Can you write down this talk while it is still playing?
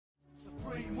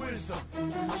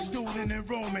wisdom, student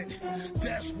enrollment.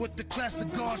 That's what the class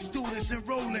of God students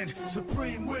enroll in.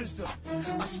 Supreme wisdom,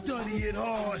 I study it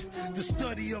hard. The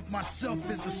study of myself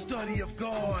is the study of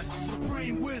God.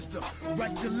 Supreme wisdom,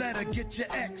 write your letter, get your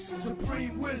X.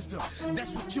 Supreme wisdom,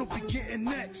 that's what you'll be getting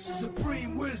next.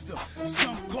 Supreme wisdom,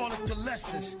 some call it the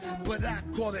lessons, but I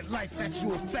call it life,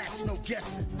 actual facts, no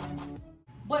guessing.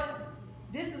 But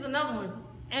this is another one.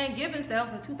 Ann Gibbons, that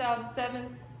was in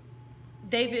 2007.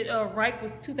 David Reich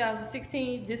was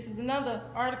 2016. This is another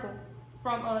article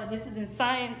from, this is in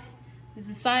Science. This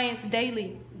is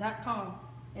ScienceDaily.com.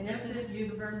 And this is the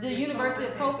University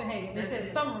of Copenhagen. It says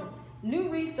summary. New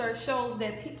research shows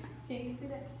that people, can you see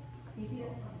that? Can you see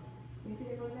that? Can you see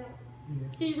that going down?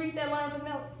 Yeah. Can you read that line from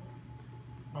Mel?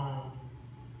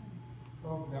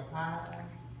 Of the eye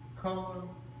color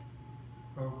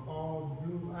of all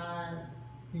blue-eyed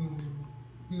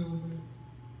humans.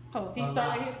 Oh, can you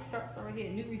start right here? Start right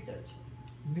here. New research.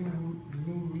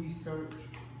 New research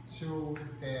shows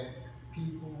that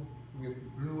people with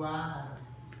blue eyes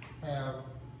have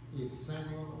a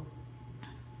similar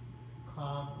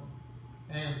common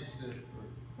ancestry.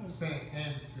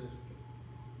 Scientists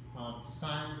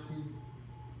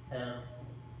have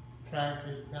tracked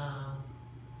it down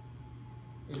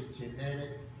a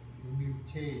genetic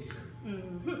mutation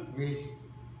which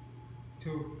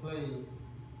took place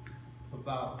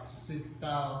about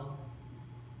 6,000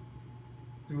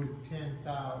 through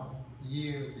 10,000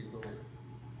 years ago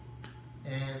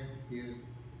and is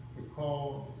the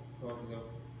cause of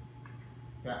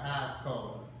the eye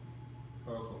color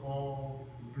of all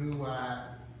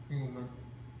blue-eyed humans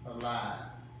alive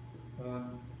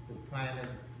on the planet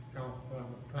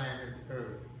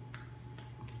Earth.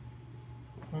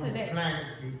 On today. The planet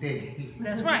today.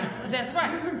 That's right. That's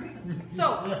right.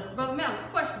 So, Brother Malley,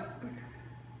 question.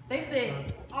 They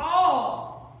said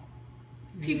all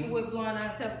people with blonde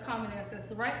eyes have a common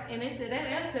ancestor, right? And they said that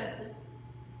ancestor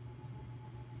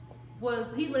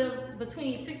he lived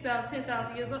between 6,000 and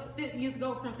 10,000 years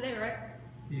ago from today, right?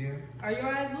 Yeah. Are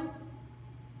your eyes blue?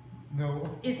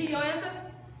 No. Is he your ancestor?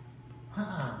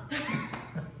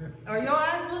 Are your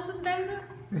eyes blue, Sister Daisy?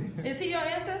 Is he your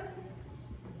ancestor?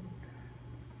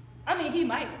 I mean,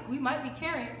 we might be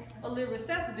carrying a little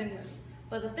recessive in this.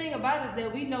 But the thing about it is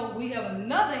that we know we have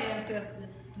another ancestor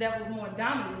that was more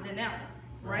dominant than that one,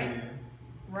 right? Yeah.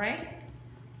 Right?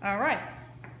 All right.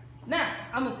 Now,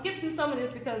 I'm going to skip through some of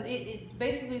this because it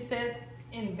basically says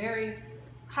in very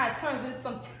high terms, but it's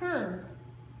some terms.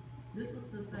 This is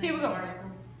the same. Here we go. Article.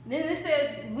 Then it says,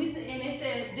 it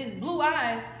said this blue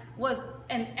eyes was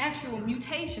an actual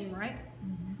mutation, right?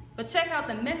 But check out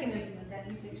the mechanism of that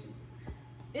mutation.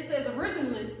 It says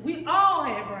originally, we all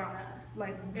had brown eyes,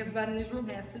 like everybody in this room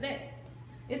has today.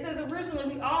 It says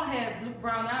originally, we all had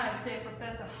brown eyes, said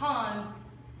Professor Hans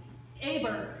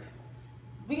Aberg.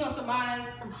 We're going to surmise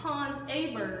from Hans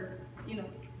Aberg, you know,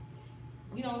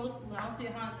 I don't see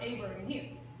a Hans Aberg in here.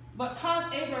 But Hans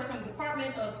Aberg from the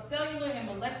Department of Cellular and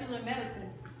Molecular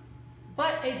Medicine.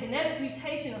 But a genetic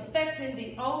mutation affecting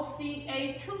the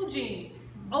OCA2 gene.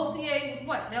 OCA was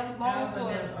what? That was long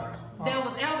for, that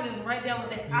was albinism, right? That was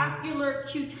the ocular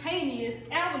cutaneous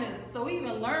albinism. So we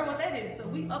even learned what that is. So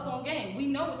we up on game. We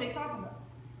know what they're talking about.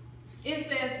 It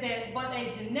says that, but a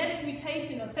genetic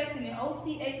mutation affecting the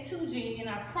OCA2 gene in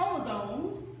our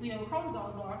chromosomes, we know what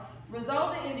chromosomes are,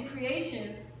 resulted in the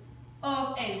creation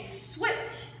of a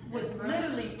switch which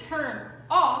literally turned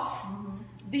off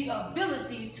the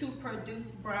ability to produce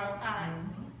brown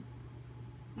eyes.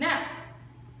 Now,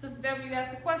 Sister Deborah, you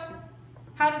asked the question,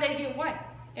 how did they get white?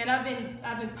 And I've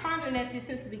been pondering at this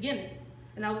since the beginning.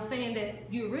 And I was saying that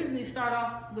you originally start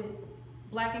off with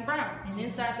black and brown, and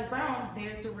inside the brown,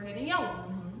 there's the red and yellow.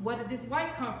 Where did this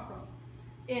white come from?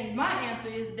 And my answer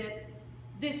is that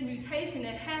this mutation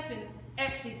that happened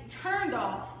actually turned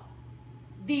off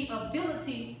the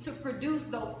ability to produce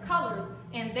those colors,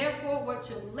 and therefore what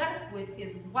you're left with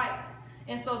is white.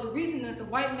 And so the reason that the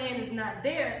white man is not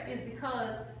there is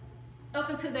because up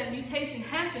until that mutation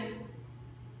happened,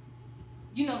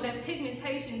 you know, that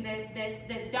pigmentation,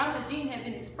 that dominant gene had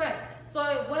been expressed. So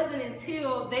it wasn't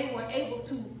until they were able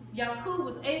to, Yakub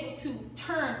was able to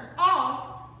turn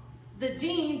off the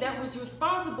gene that was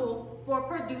responsible for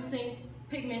producing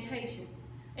pigmentation.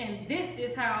 And this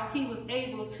is how he was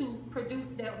able to produce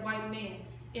that white man.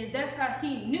 That's how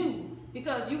he knew.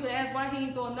 Because you would ask why he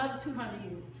didn't go another 200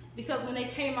 years. Because when they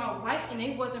came out white and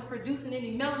they wasn't producing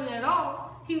any melanin at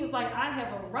all, he was like, I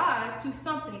have arrived to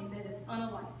something that is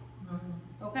unlike.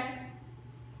 Okay?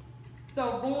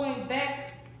 So going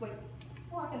back,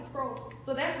 I can scroll.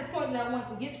 So that's the point that I want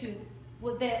to get to,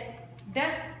 was that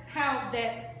that's how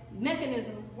that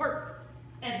mechanism works.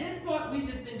 At this point, we've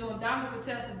just been doing dominant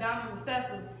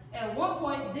recessive. At one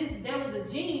point, there was a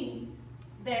gene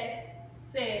that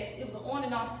said it was an on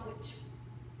and off switch.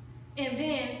 And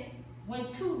then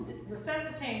when 2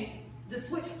 recessive came, the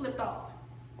switch flipped off.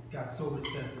 Got so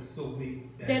recessive, so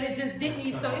weak that it just didn't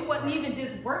even, so it wasn't even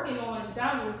just working on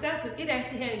dominant recessive, it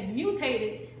actually had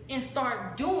mutated and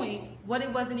started doing what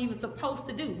it wasn't even supposed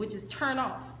to do, which is turn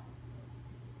off.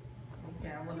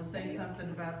 Okay, I want to say something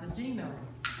about the genome.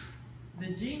 The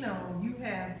genome, you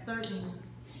have certain,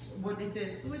 what they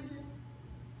said, switches.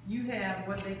 You have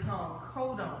what they call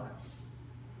codons.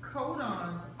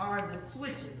 Codons are the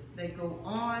switches. They go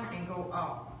on and go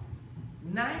off.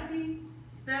 97%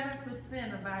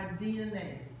 of our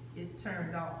DNA is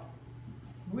turned off.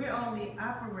 We're only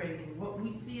operating what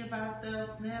we see of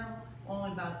ourselves now,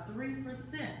 only about 3%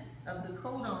 of the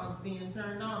codons being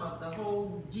turned on of the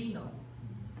whole genome.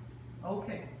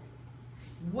 Okay,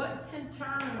 what can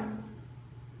turn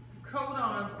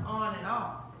codons on and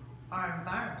off? Our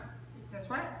environment. That's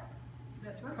right.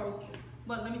 That's right. Culture.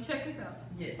 But let me check this out.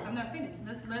 Yes. I'm not finished.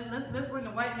 Let's bring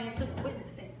the white man to the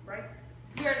witness stand, right?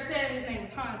 We already said his name was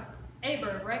Hans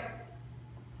Aberg, right?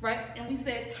 Right? And we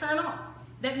said turn off.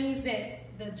 That means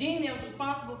that the gene that was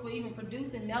responsible for even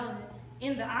producing melanin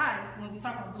in the eyes, when we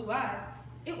talk about blue eyes,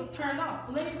 it was turned off.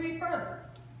 But let me read further.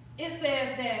 It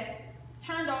says that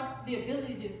turned off the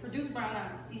ability to produce brown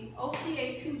eyes. The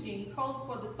OCA2 gene codes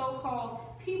for the so-called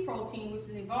P protein, which is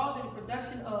involved in the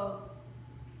production of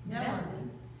melanin.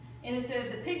 And it says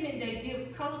the pigment that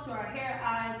gives color to our hair,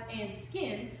 eyes, and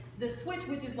skin. The switch,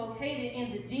 which is located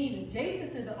in the gene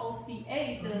adjacent to the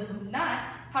OCA, does not,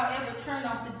 however, turn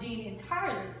off the gene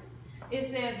entirely. It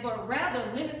says, but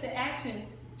rather limits the action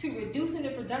to reducing the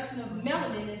production of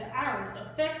melanin in the iris,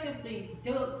 effectively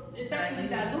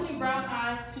diluting brown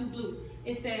eyes to blue.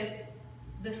 It says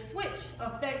the switch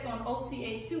effect on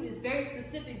OCA2 is very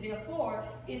specific. Therefore,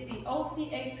 if the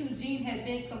OCA2 gene had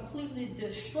been completely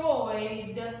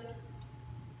destroyed,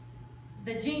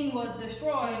 the gene was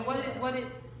destroyed.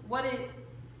 What did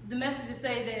the messages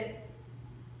say that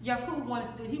Yaqub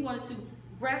wanted to do? He wanted to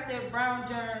graft that brown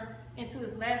germ into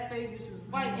his last phase, which was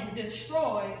white, and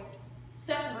destroy,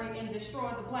 separate, and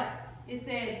destroy the black. It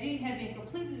said gene had been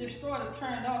completely destroyed or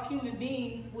turned off. Human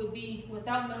beings would be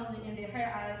without melanin in their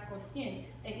hair, eyes, or skin,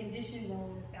 a condition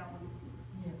known as albinism.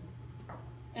 Yeah.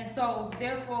 And so,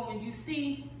 therefore, when you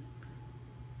see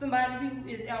somebody who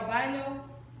is albino,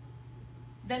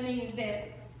 that means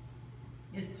that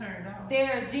it's turned off.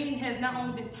 Their gene has not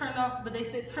only been turned off, but they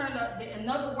said turned off.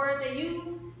 Another word they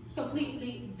use,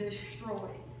 completely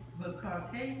destroyed. But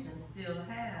Caucasians still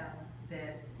have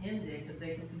that in there because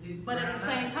they can produce. But at the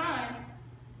same time,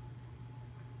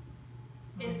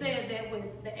 it said that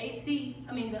with the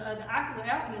the ocular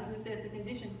albinism, it says the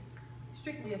condition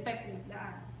strictly affecting the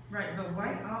eyes. Right, but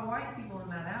all white people are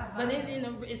not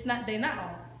albinos. But it's not. They're not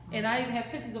all. And I even have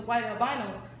pictures of white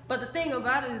albinos. But the thing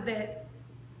about it is that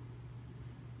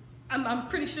I'm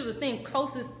pretty sure the thing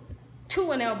closest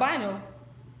to an albino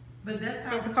but that's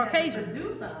how is a we Caucasian. Had to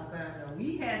produce albino.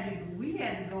 We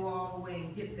had to go all the way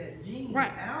and get that gene,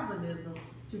 right, albinism,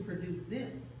 to produce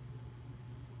them.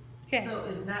 Okay. So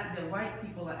it's not that white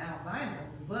people are albinos,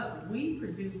 but we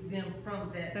produce them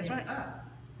from that. That's in right. Us.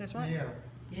 That's right. Yeah.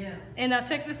 Yeah. And now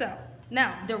check this out.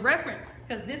 Now the reference,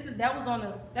 because that was on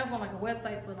like a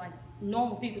website for like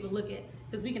normal people to look at,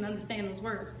 because we can understand those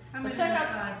words. How but many check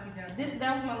slides out you got?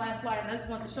 that was my last slide. And I just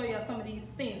want to show y'all some of these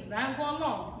things. Because I'm going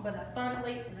long, but I started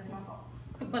late, and that's my fault.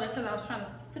 But because I was trying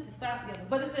to put the stuff together.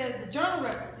 But it says the journal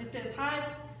reference. It says Hans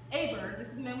Aberg. This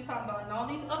is the man we talking about, and all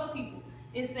these other people.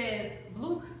 It says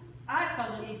blue eye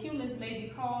color in humans may be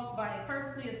caused by a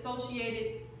perfectly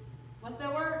associated, what's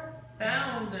that word?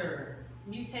 Founder.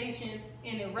 Mutation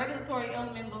in a regulatory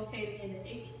element located in the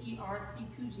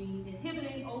HERC2 gene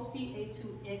inhibiting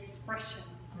OCA2 expression.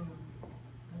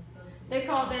 They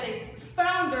call that a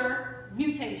founder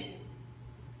mutation.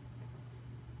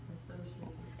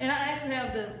 And I actually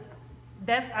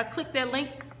have I clicked that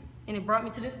link and it brought me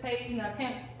to this page, and I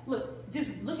can't, look, just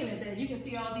looking at that, you can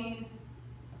see all these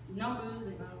numbers,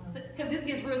 because this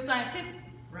gets real scientific.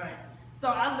 Right. So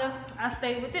I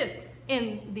stayed with this.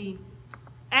 And the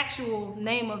actual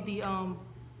name of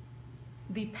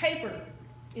the paper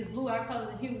is blue eye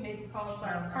color in human may be caused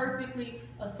by a perfectly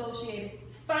associated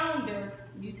founder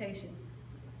mutation.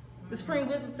 The Supreme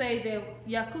Wisdom say that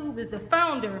Yaqub is the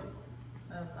founder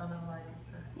of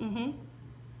unenlightened.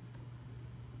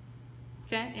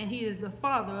 Okay, and he is the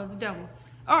father of the devil.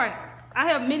 All right, I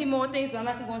have many more things, but I'm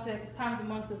not going to go into that because time is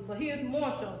amongst us. But here's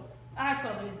more so. Eye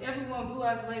color is everyone blue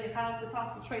eyes related. How is the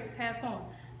possible trait to pass on?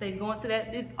 They go into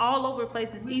that. It's all over the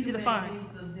place. It's easy to find.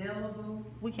 It's available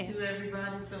We can. To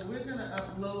everybody, so we're gonna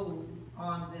upload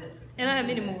on the. And I have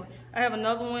many more. I have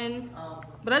another one,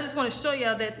 but I just want to show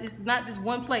y'all that it's not just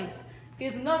one place.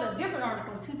 Here's another different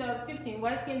article in 2015.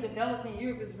 White skin developed in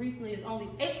Europe as recently as only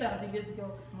 8,000 years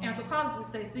ago.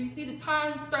 Anthropologists say. So you see the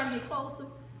time starting to get closer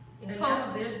and closer.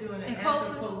 Now they're doing it and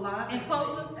closer anthropologically and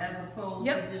closer. as opposed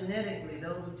Yep. to genetically.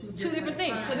 Those are two Different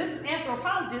things. So this is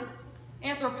anthropologists.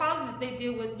 Anthropologists, they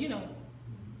deal with, you know,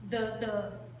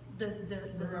 the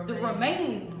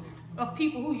remains of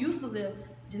people who used to live.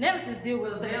 Geneticists deal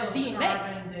with the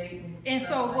DNA. And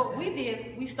so what we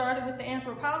did, we started with the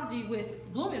anthropology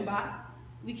with Blumenbach.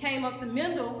 We came up to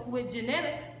Mendel with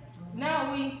genetics.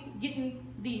 Now we getting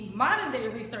the modern day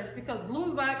research because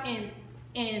Blumenbach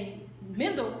and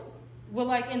Mendel were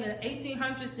like in the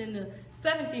 1800s and the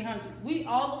 1700s. We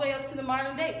all the way up to the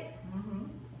modern day.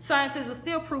 Scientists are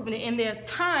still proving it, and their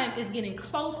time is getting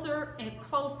closer and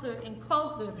closer and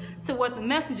closer to what the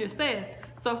messenger says.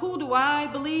 So who do I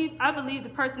believe? I believe the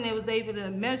person that was able to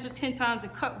measure 10 times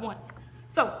and cut once.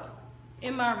 So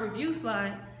in my review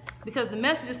slide, because the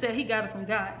messenger said he got it from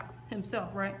God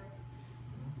himself, right?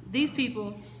 These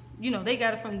people, you know, they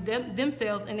got it from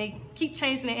themselves, and they keep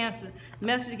changing the answer. The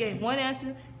messenger gave one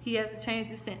answer, he has to change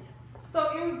the sense.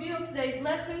 So in review of today's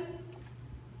lesson,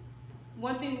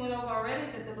 one thing we went over already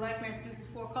is that the black man produces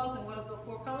 4 colors, and what are those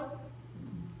 4 colors?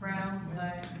 Brown,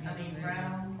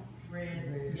 brown,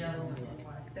 red, yellow, and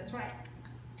white. That's right.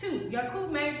 2, Yaqub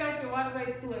manufactured water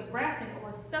rays through a grafting or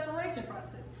a separation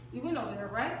process. You went over there,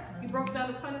 right? You broke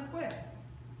down the Punnett square.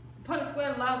 The Punnett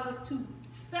square allows us to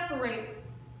separate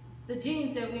the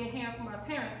genes that we inherit from our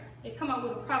parents and come up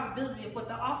with a probability of what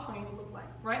the offspring will look like,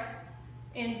 right?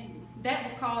 And that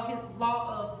was called his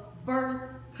law of birth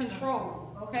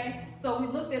control, okay? So we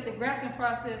looked at the grafting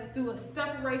process through a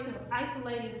separation of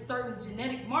isolating certain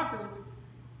genetic markers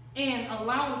and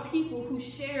allowing people who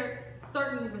share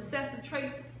certain recessive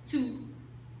traits to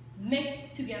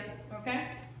mate together, okay?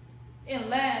 And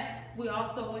last, we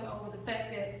also went over the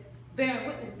fact that bearing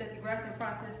witness that the grafting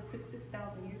process took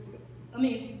 6,000 years ago. I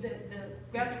mean, the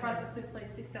grafting process took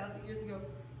place 6,000 years ago.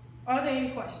 Are there any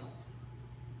questions?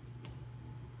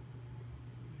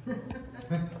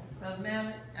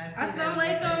 Assalamu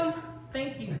alaikum.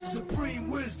 Thank you. Supreme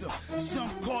wisdom, some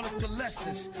call it the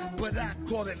lessons, but I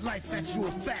call it life,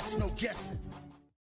 actual facts, no guessing.